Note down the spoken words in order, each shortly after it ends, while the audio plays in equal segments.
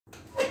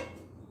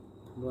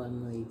Boa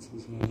noite,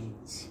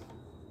 gente.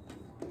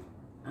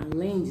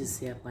 Além de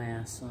ser a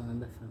palhaçona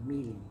da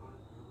família,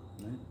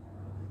 né,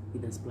 e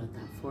das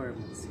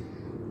plataformas,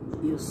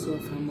 eu sou a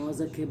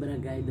famosa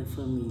quebra-galho da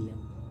família.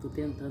 Tô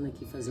tentando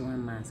aqui fazer uma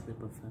máscara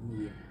pra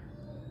família.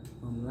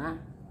 Vamos lá?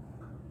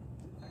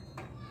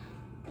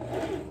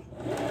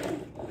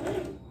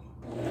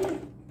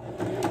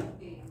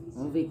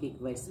 Vamos ver o que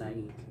vai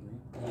sair aqui, né?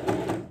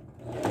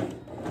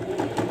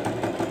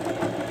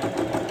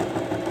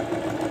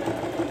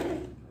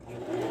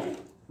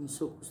 Não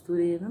sou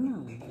costureira,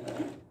 não.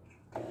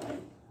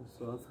 Eu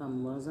sou a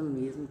famosa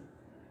mesmo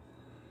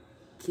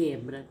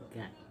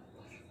quebra-galho.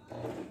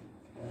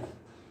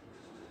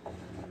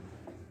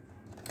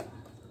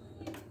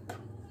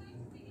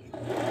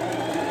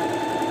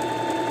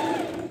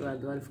 Eu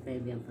adoro ficar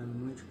inventando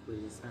um monte de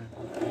coisa, sabe?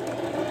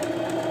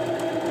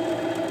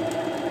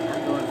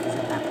 Adoro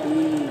fazer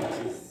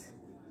tapetes.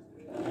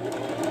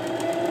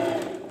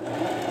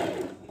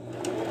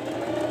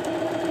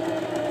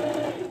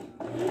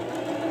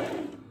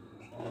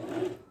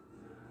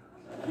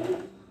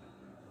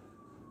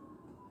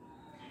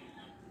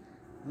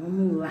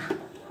 Vamos lá.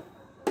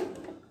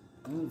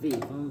 Vamos ver.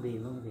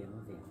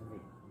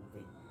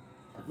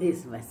 Pra ver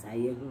se vai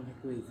sair alguma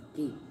coisa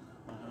aqui.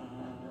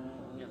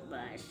 Eu tô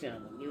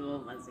achando que eu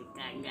vou fazer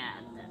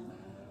cagada.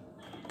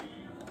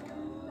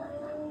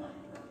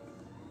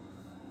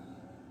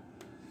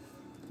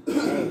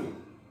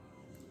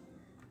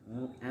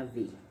 Vamos a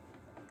ver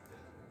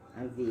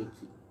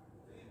aqui.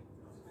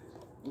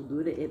 O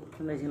duro é porque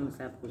quando a gente não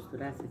sabe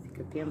costurar, você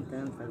fica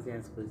tentando fazer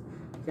as coisas.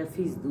 Já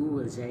fiz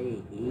duas, já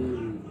errei,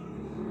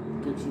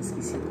 porque eu tinha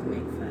esquecido como é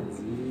que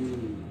fazia.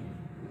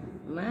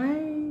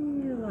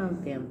 Mas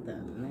vamos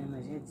tentando, né?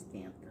 A gente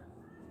tenta.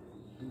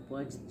 Não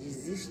pode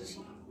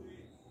desistir.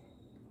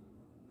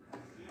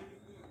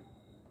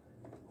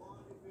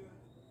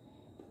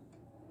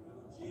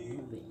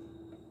 Vamos ver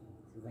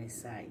se vai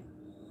sair.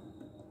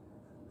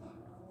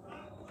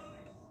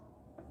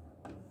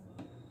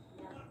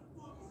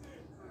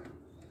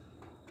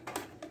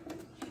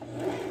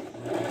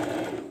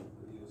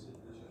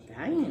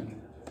 Tá indo,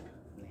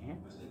 né?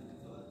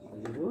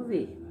 Eu vou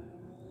ver.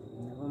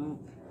 Vamos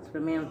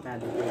experimentar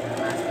depois a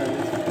máscara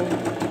desse povo.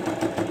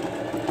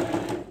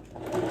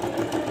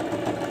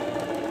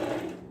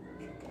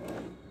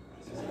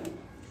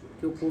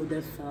 Porque o povo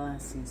deve falar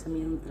assim, essa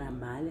menina não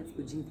trabalha,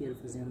 fica o dia inteiro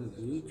fazendo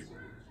vídeo,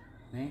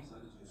 né?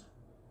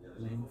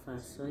 Mas não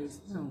faço só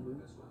isso não, viu?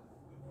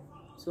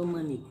 Sou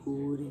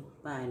manicure,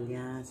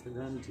 palhaça,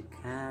 dona de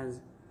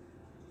casa.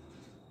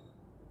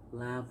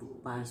 Lavo,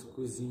 passo,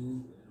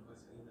 cozinho.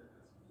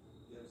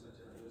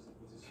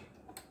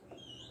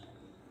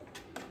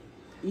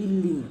 E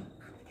limpo.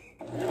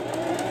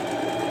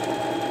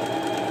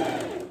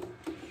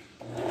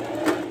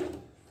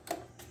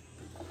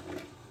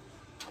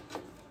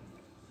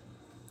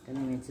 Cadê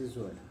minha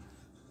tesoura?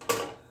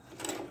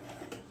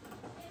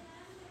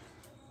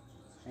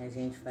 A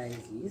gente faz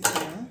isso,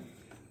 né?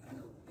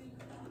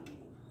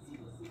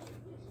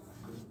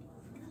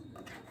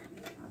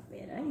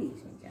 Peraí,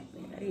 gente,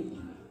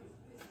 peraí.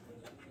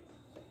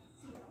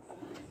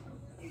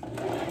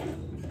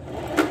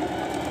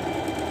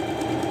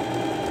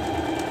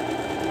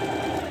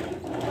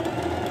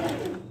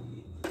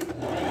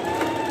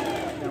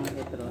 Dá um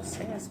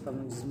retrocesso para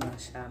não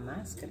desmanchar a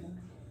máscara,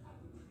 né?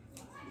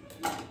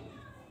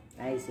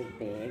 Aí você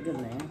pega,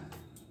 né?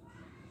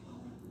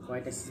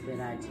 Corta esses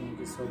beiradinhos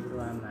que sobrou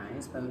a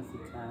mais para não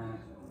ficar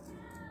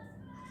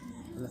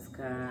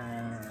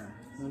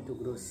muito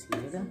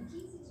grosseira.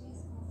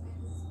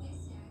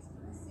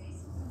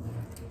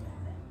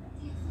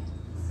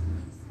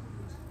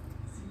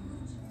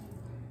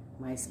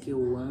 Mas que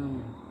eu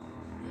amo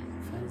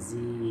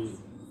fazer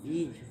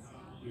vídeo,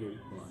 eu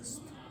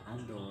gosto,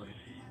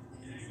 adoro.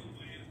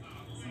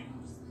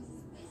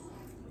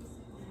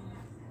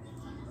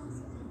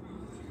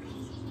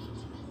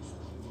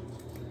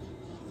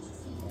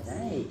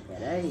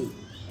 Peraí,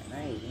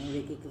 vamos ver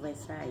o que vai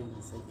sair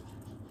disso aqui.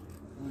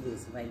 Vamos ver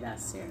se vai dar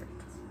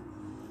certo.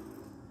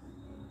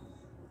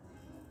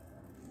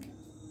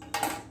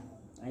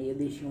 Aí eu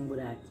deixei um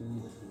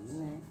buraquinho aqui,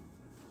 né?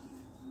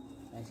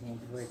 A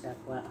gente voltar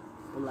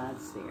pro lado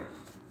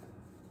certo.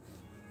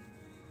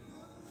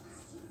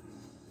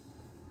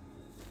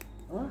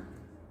 Ó,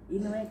 e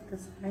não é que tá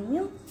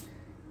saindo?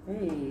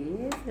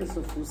 Eita, eu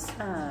sou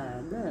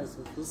fuçada.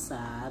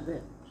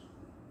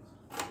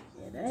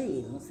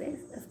 Peraí, não sei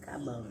se vai ficar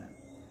bom, não.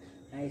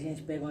 Aí a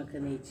gente pega uma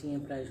canetinha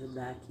pra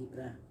ajudar aqui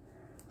pra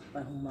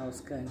arrumar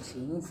os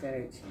cantinhos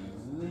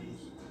certinho.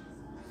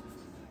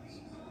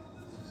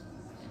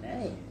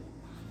 Peraí.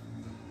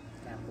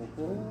 Daqui a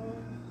pouco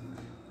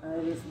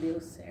vamos ver se deu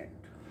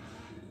certo.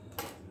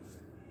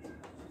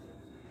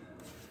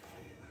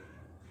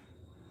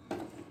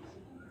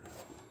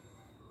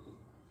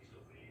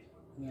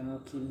 Minha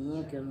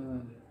moquilinha, que eu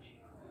não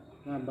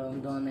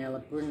abandono ela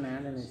por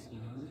nada nesse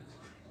mundo.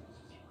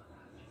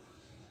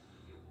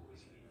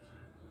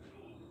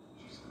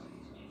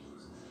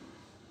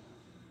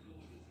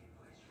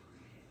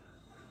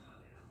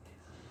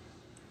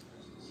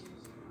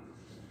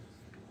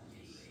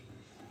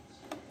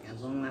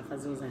 vamos lá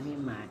fazer os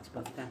arremates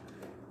pra ficar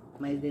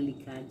mais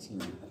delicadinho.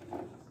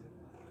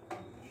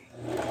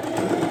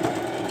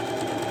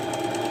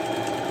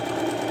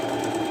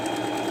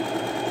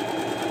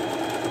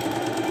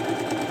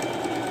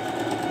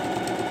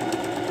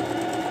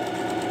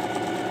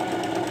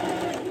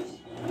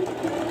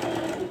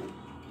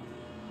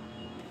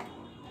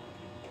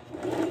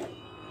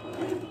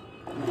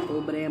 Não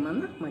problema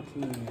não,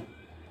 maquininha.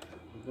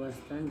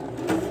 Gostando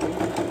de você.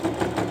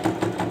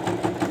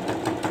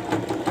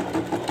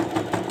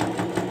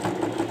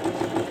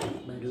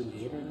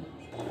 Barulheira, né?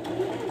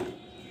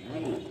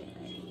 Aí.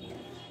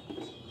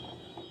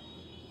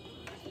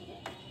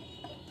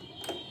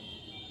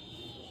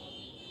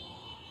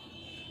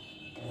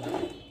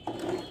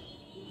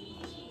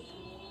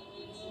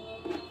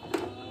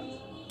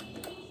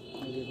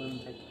 Vou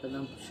levantar aqui pra dar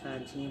uma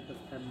puxadinha pra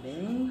ficar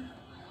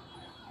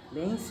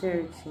bem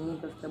certinho,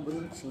 pra ficar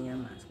bonitinha a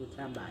máscara, o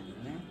trabalho,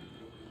 né?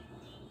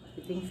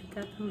 E tem que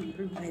ficar também,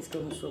 por mais que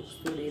eu não sou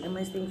costureira,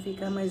 mas tem que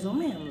ficar mais ou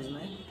menos,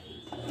 né?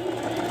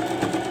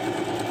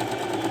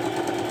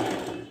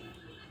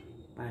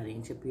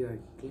 Parente é pior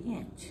que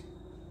cliente.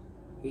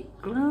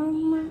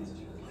 Reclama.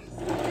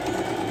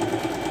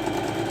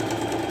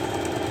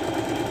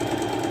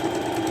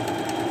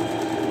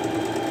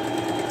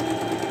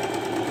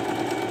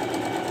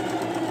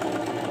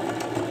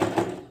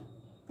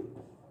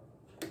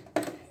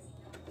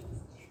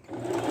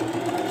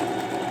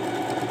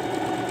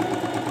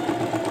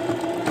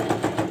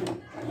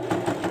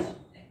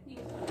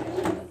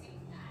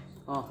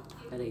 Ó,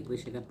 peraí, vou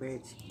chegar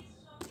pertinho.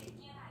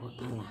 Ó,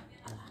 olha lá,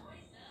 olha lá.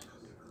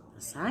 Tá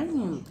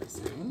saindo, tá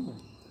saindo,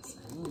 tá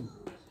saindo.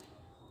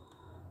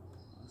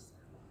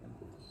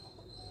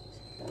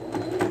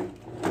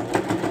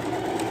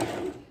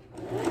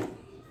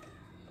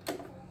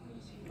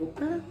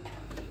 Opa!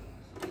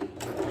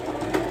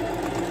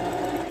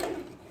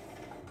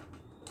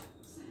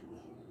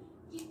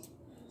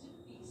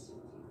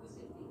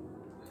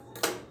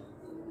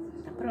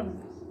 Tá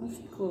pronto. Não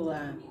ficou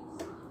lá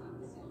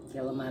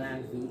aquela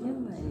maravilha,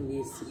 mas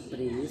nesse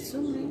preço,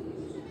 né?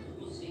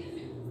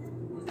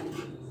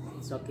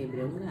 Só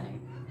quebrei o galho.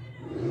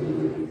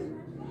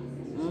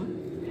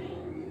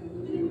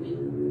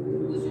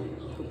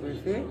 Ficou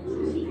perfeito?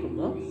 Ficou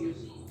bom?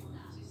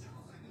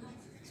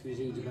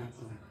 Sujei de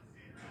batom.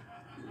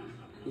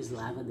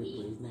 Deslava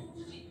depois, né?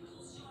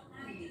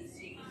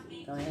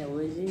 Então é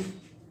hoje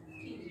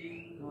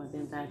uma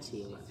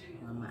tentativa,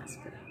 uma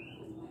máscara.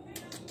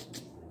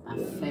 A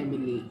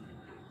família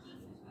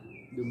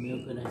do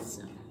meu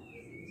coração.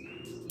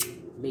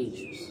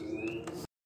 Beijos.